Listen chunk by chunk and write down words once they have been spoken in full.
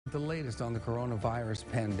The latest on the coronavirus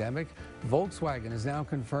pandemic, Volkswagen is now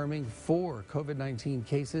confirming 4 COVID-19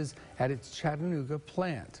 cases at its Chattanooga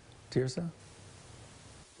plant. Tirsa?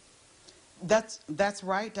 That's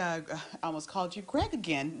right, Doug. I almost called you Greg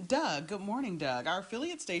again. Doug, good morning, Doug. Our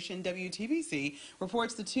affiliate station, WTVC,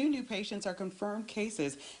 reports the 2 new patients are confirmed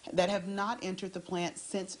cases that have not entered the plant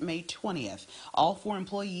since May 20th. All 4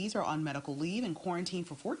 employees are on medical leave and quarantine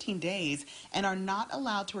for 14 days and are not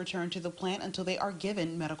allowed to return to the plant until they are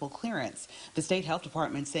given medical clearance. The state health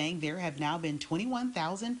department saying there have now been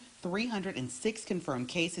 21,306 confirmed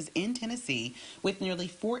cases in Tennessee, with nearly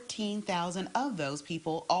 14,000 of those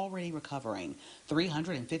people already recovering.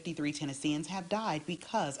 353 Tennesseans have died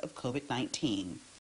because of COVID-19.